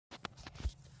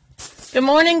Good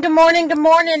morning, good morning, good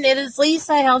morning. It is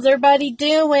Lisa. How's everybody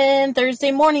doing?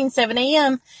 Thursday morning, 7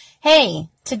 a.m. Hey,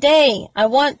 today I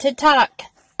want to talk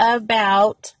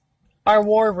about our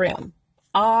war room.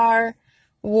 Our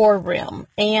war room.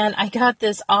 And I got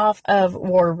this off of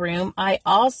War Room.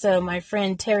 My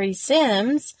friend Terry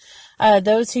Sims,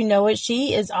 those who know it,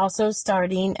 she is also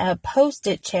starting a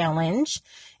Post-it challenge.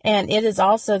 And it is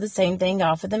also the same thing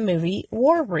off of the movie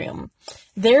War Room.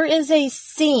 There is a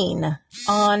scene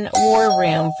on War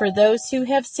Room. For those who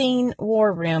have seen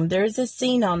War Room, there's a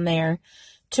scene on there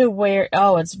to where,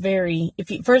 first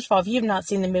of all, if you have not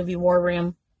seen the movie War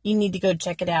Room, you need to go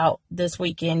check it out this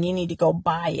weekend. You need to go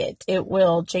buy it. It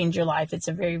will change your life. It's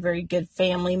a very, very good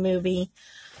family movie.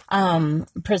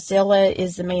 Priscilla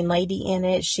is the main lady in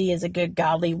it. She is a good,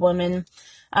 godly woman.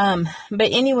 But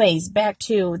anyways, back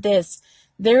to this.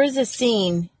 There is a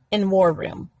scene in War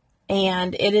Room,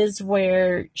 and it is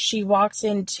where she walks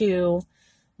into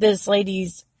this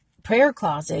lady's prayer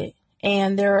closet,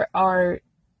 and there are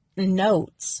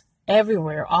notes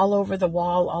everywhere, all over the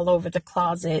wall, all over the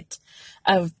closet,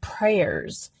 of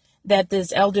prayers that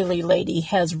this elderly lady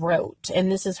has wrote.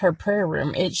 And this is her prayer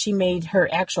room. She made her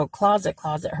actual closet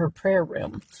her prayer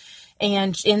room.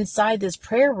 And inside this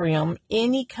prayer room,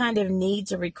 any kind of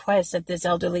needs or requests that this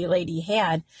elderly lady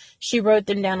had, she wrote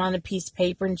them down on a piece of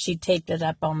paper and she taped it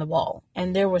up on the wall.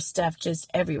 And there was stuff just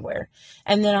everywhere.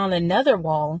 And then on another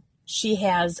wall, she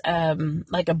has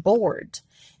like a board,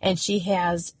 and she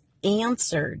has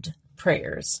answered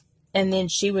prayers. And then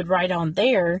she would write on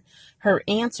there her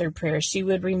answered prayers. She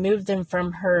would remove them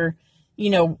from her,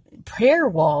 prayer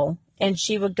wall, and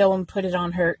she would go and put it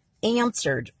on her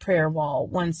answered prayer wall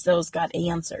once those got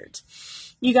answered.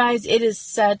 You guys, it is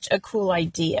such a cool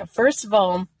idea. First of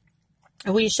all,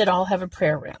 we should all have a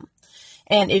prayer room.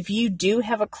 And if you do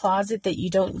have a closet that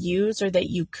you don't use or that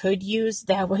you could use,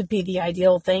 that would be the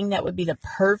ideal thing. That would be the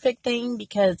perfect thing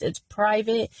because it's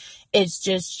private. It's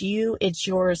just you. It's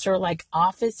your sort of like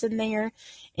office in there.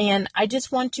 And I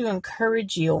just want to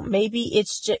encourage you. Maybe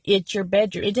it's your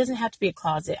bedroom. It doesn't have to be a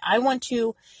closet. I want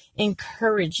to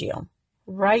encourage you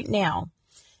right now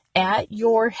at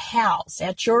your house,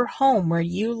 at your home where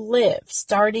you live,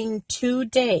 starting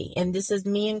today, and this is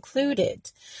me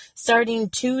included, starting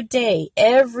today,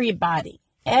 everyone,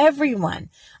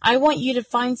 I want you to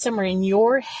find somewhere in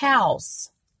your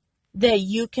house that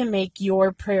you can make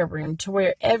your prayer room to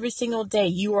where every single day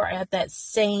you are at that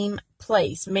same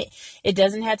place. It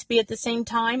doesn't have to be at the same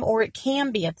time, or it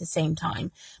can be at the same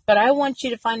time, but I want you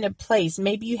to find a place.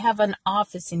 Maybe you have an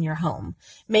office in your home.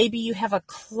 Maybe you have a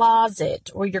closet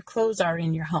or your clothes are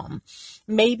in your home.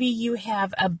 Maybe you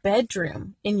have a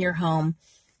bedroom in your home.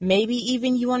 Maybe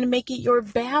even you want to make it your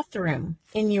bathroom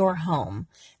in your home.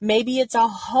 Maybe it's a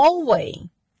hallway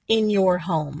in your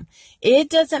home. It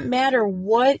doesn't matter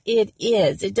what it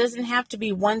is. It doesn't have to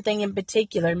be one thing in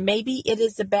particular. Maybe it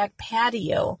is the back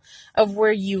patio of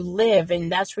where you live,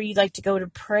 and that's where you like to go to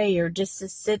pray or just to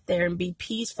sit there and be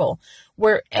peaceful.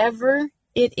 Wherever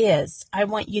it is, I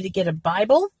want you to get a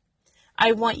Bible.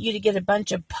 I want you to get a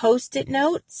bunch of Post-it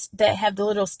notes that have the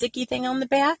little sticky thing on the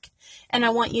back, and I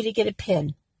want you to get a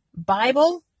pen.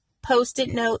 Bible,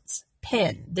 Post-it notes,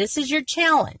 pen. This is your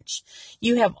challenge.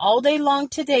 You have all day long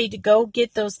today to go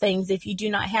get those things if you do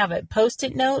not have it.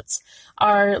 Post-it notes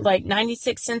are like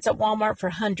 96 cents at Walmart for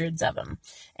hundreds of them.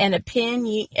 And a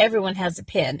pen, everyone has a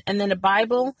pen. And then a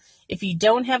Bible. If you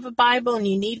don't have a Bible and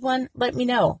you need one, let me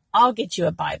know. I'll get you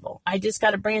a Bible. I just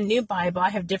got a brand new Bible. I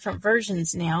have different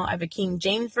versions now. I have a King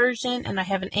James version and I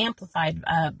have an Amplified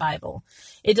Bible.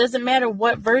 It doesn't matter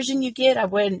what version you get. I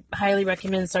would highly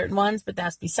recommend certain ones, but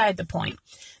that's beside the point.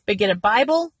 But get a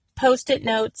Bible, Post-it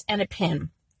notes, and a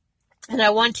pen. And I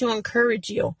want to encourage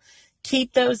you,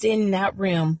 keep those in that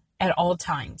room at all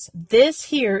times. This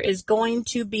here is going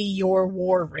to be your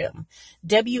war room.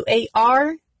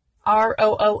 WARROOM.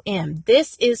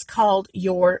 This is called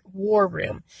your war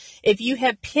room. If you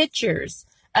have pictures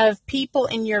of people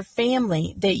in your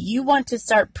family that you want to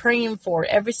start praying for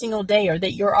every single day, or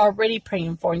that you're already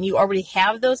praying for and you already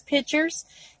have those pictures,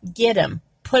 get them.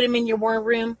 Put them in your war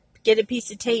room. Get a piece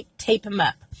of tape, tape them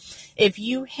up. If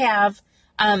you have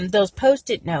those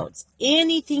Post-it notes,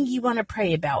 anything you want to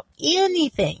pray about,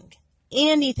 anything.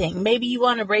 Maybe you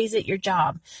want to raise at your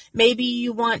job. Maybe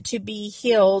you want to be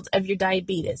healed of your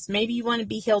diabetes. Maybe you want to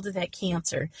be healed of that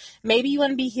cancer. Maybe you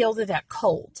want to be healed of that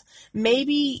cold.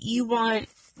 Maybe you want,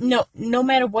 no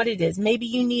matter what it is, maybe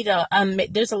you need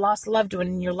there's a lost loved one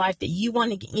in your life that you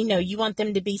want to, you want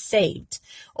them to be saved.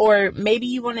 Or maybe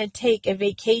you want to take a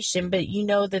vacation, but you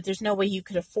know that there's no way you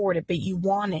could afford it, but you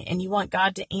want it and you want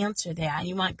God to answer that. And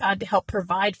you want God to help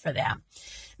provide for that.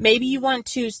 Maybe you want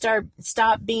to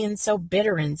stop being so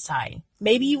bitter inside.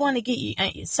 Maybe you want to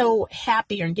get so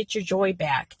happier and get your joy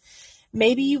back.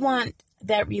 Maybe you want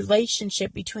that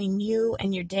relationship between you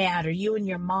and your dad, or you and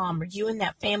your mom, or you and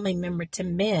that family member to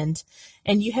mend,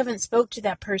 and you haven't spoke to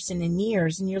that person in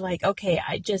years, and you're like, okay,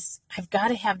 I've got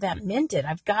to have that mended.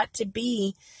 I've got to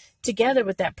be together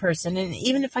with that person. And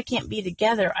even if I can't be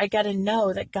together, I got to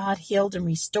know that God healed and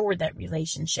restored that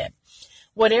relationship.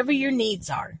 Whatever your needs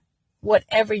are,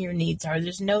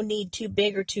 there's no need too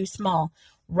big or too small.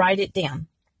 Write it down.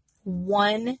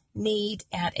 One need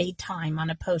at a time on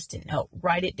a Post-it note.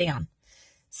 Write it down.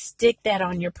 Stick that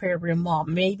on your prayer room wall.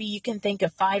 Maybe you can think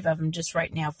of 5 of them just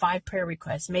right now, 5 prayer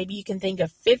requests. Maybe you can think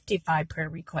of 55 prayer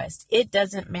requests. It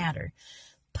doesn't matter.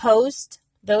 Post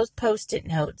those Post-it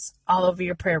notes all over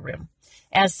your prayer room.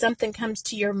 As something comes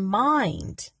to your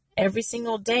mind every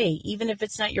single day, even if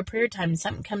it's not your prayer time,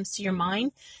 something comes to your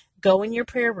mind, go in your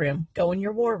prayer room, go in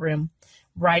your war room,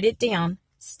 write it down,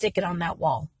 stick it on that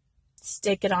wall.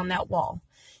 Stick it on that wall.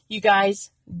 You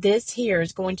guys, this here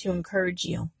is going to encourage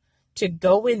you to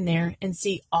go in there and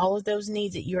see all of those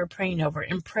needs that you are praying over,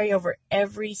 and pray over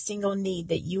every single need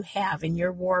that you have in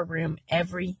your war room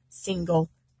every single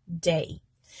day.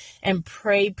 And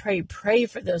pray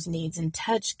for those needs and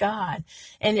touch God.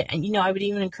 And I would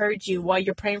even encourage you, while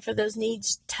you're praying for those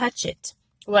needs, touch it.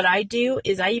 What I do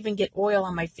is I even get oil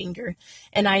on my finger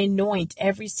and I anoint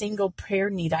every single prayer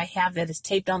need I have that is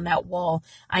taped on that wall.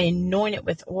 I anoint it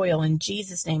with oil in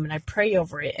Jesus' name and I pray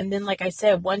over it. And then, like I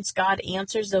said, once God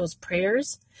answers those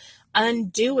prayers,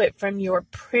 undo it from your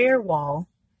prayer wall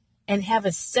and have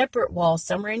a separate wall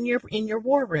somewhere in your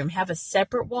war room. Have a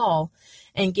separate wall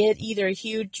and get either a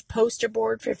huge poster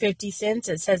board for 50 cents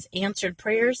that says answered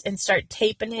prayers and start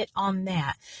taping it on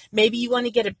that. Maybe you want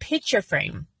to get a picture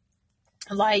frame,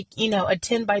 like, a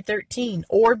 10 by 13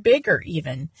 or bigger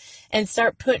even, and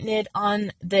start putting it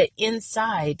on the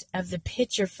inside of the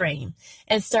picture frame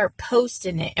and start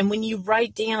posting it. And when you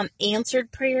write down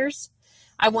answered prayers,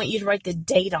 I want you to write the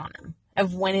date on them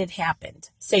of when it happened.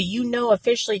 So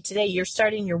officially today you're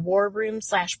starting your war room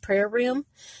 / prayer room.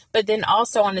 But then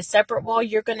also on a separate wall,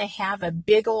 you're going to have a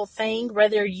big old thing,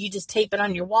 whether you just tape it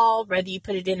on your wall, whether you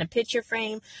put it in a picture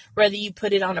frame, whether you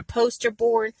put it on a poster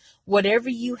board, whatever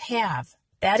you have,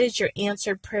 that is your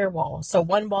answered prayer wall. So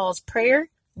one wall is prayer,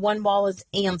 one wall is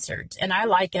answered. And I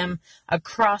like them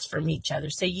across from each other.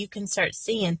 So you can start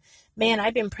seeing, man,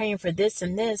 I've been praying for this,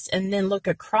 and then look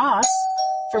across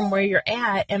from where you're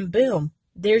at, and boom,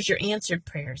 there's your answered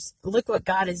prayers. Look what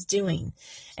God is doing.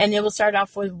 And it will start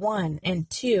off with 1 and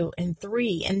 2 and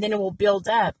 3, and then it will build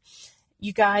up.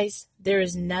 You guys, there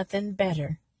is nothing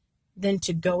better than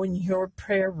to go in your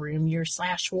prayer room, your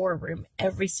 / war room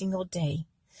every single day.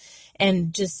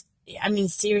 And just,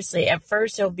 seriously, at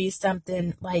first it'll be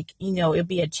something like, it'll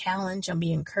be a challenge, it'll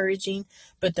be encouraging,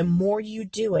 but the more you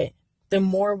do it, the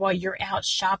more, while you're out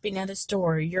shopping at a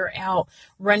store, you're out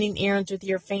running errands with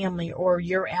your family, or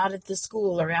you're out at the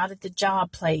school or out at the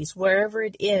job place, wherever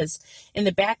it is, in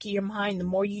the back of your mind, the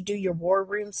more you do your war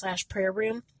room / prayer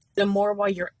room, the more, while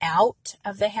you're out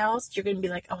of the house, you're going to be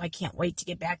like, oh, I can't wait to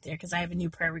get back there because I have a new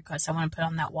prayer request I want to put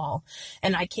on that wall.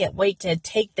 And I can't wait to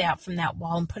take that from that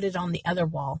wall and put it on the other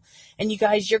wall. And you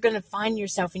guys, you're going to find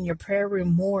yourself in your prayer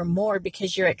room more and more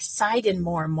because you're excited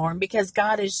more and more, and because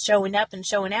God is showing up and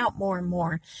showing out more and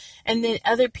more. And then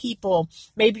other people,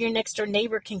 maybe your next door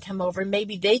neighbor can come over, and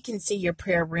maybe they can see your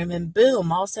prayer room, and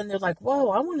boom, all of a sudden they're like,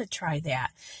 whoa, I want to try that.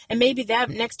 And maybe that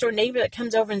next door neighbor that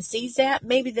comes over and sees that,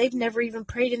 maybe they've never even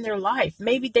prayed in their life.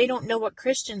 Maybe they don't know what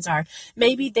Christians are.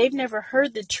 Maybe they've never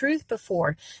heard the truth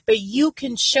before, but you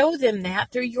can show them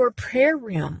that through your prayer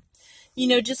room.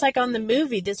 Just like on the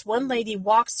movie, this one lady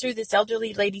walks through this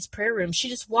elderly lady's prayer room. She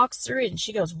just walks through it and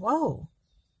she goes, whoa,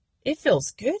 it feels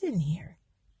good in here.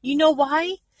 You know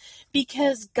why?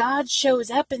 Because God shows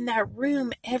up in that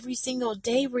room every single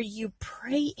day where you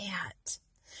pray at.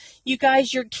 You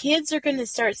guys, your kids are going to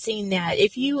start seeing that.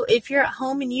 If you're at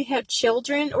home and you have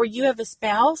children, or you have a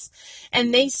spouse,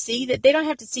 and they see that, they don't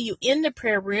have to see you in the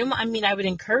prayer room. I would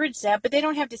encourage that, but they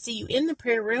don't have to see you in the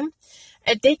prayer room.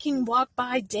 They can walk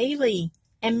by daily,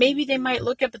 and maybe they might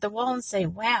look up at the wall and say,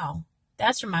 wow,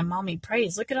 that's where my mommy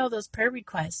prays. Look at all those prayer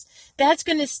requests. That's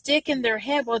going to stick in their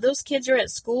head while those kids are at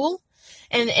school.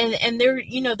 And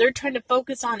they're trying to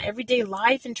focus on everyday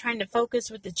life and trying to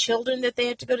focus with the children that they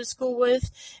have to go to school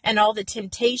with, and all the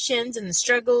temptations and the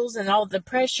struggles and all the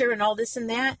pressure and all this and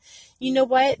that. You know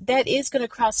what? That is going to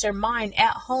cross their mind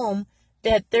at home,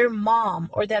 that their mom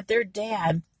or that their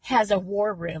dad has a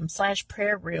war room /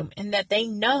 prayer room, and that they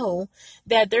know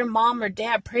that their mom or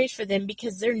dad prays for them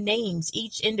because their names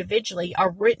each individually are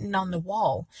written on the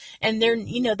wall, and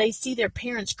they see their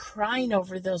parents crying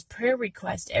over those prayer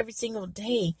requests every single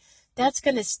day. That's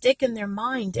going to stick in their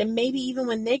mind, and maybe even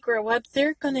when they grow up,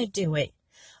 they're going to do it.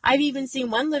 I've even seen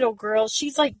one little girl,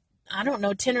 she's like, I don't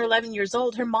know, 10 or 11 years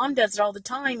old. Her mom does it all the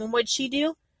time, and what'd she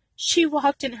do? She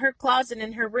walked in her closet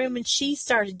in her room, and she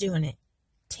started doing it.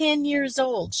 10 years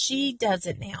old. She does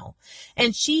it now.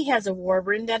 And she has a war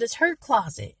room that is her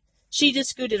closet. She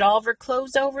just scooted all of her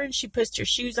clothes over and she puts her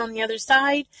shoes on the other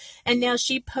side. And now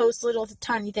she posts little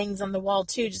tiny things on the wall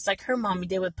too, just like her mommy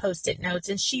did with Post-it notes,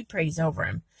 and she prays over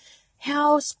them.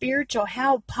 How spiritual,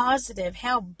 how positive,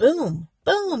 how boom,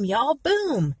 y'all,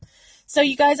 boom. So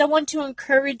you guys, I want to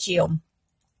encourage you.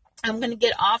 I'm going to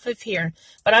get off of here,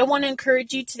 but I want to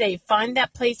encourage you today. Find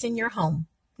that place in your home,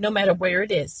 no matter where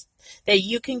it is, that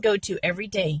you can go to every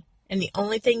day. And the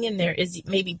only thing in there is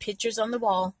maybe pictures on the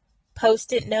wall,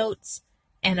 Post-it notes,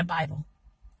 and a Bible.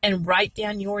 And write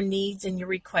down your needs and your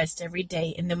requests every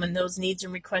day. And then when those needs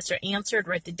and requests are answered,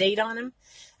 write the date on them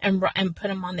and put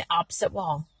them on the opposite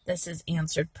wall that says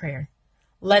answered prayer.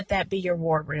 Let that be your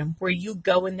war room, where you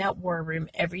go in that war room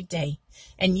every day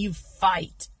and you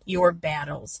fight your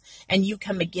battles and you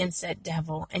come against that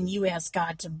devil and you ask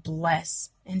God to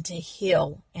bless and to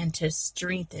heal and to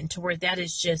strengthen, to where that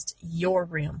is just your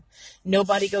room.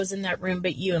 Nobody goes in that room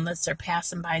but you, unless they're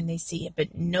passing by and they see it,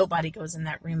 but nobody goes in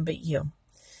that room but you.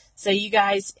 So you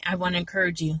guys, I want to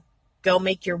encourage you, go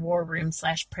make your war room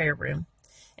 / prayer room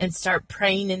and start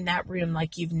praying in that room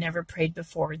like you've never prayed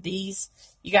before.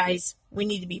 You guys, we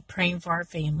need to be praying for our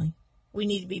family. We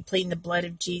need to be pleading the blood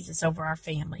of Jesus over our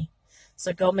family.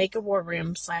 So go make a war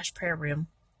room / prayer room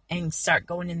and start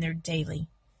going in there daily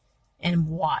and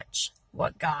watch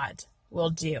what God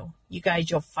will do. You guys,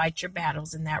 you'll fight your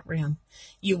battles in that room.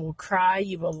 You will cry.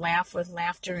 You will laugh with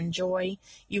laughter and joy.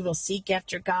 You will seek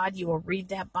after God. You will read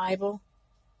that Bible,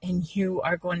 and you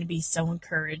are going to be so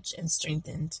encouraged and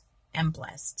strengthened and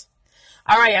blessed.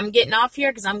 All right, I'm getting off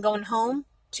here because I'm going home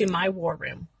to my war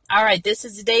room. All right, this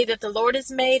is the day that the Lord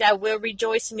has made. I will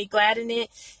rejoice and be glad in it.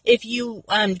 If you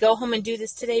go home and do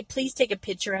this today, please take a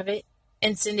picture of it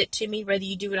and send it to me, whether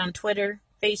you do it on Twitter,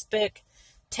 Facebook,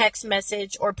 text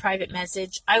message, or private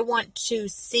message. I want to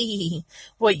see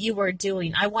what you are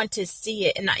doing. I want to see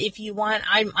it. And if you want,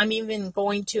 I'm even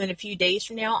going to, in a few days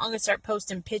from now, I'm going to start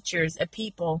posting pictures of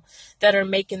people that are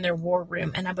making their war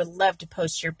room. And I would love to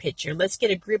post your picture. Let's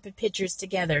get a group of pictures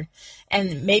together.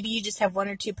 And maybe you just have 1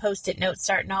 or 2 Post-it notes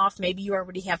starting off. Maybe you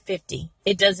already have 50.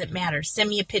 It doesn't matter. Send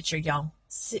me a picture, y'all.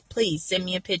 Please send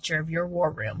me a picture of your war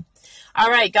room. All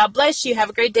right. God bless you. Have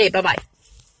a great day. Bye-bye.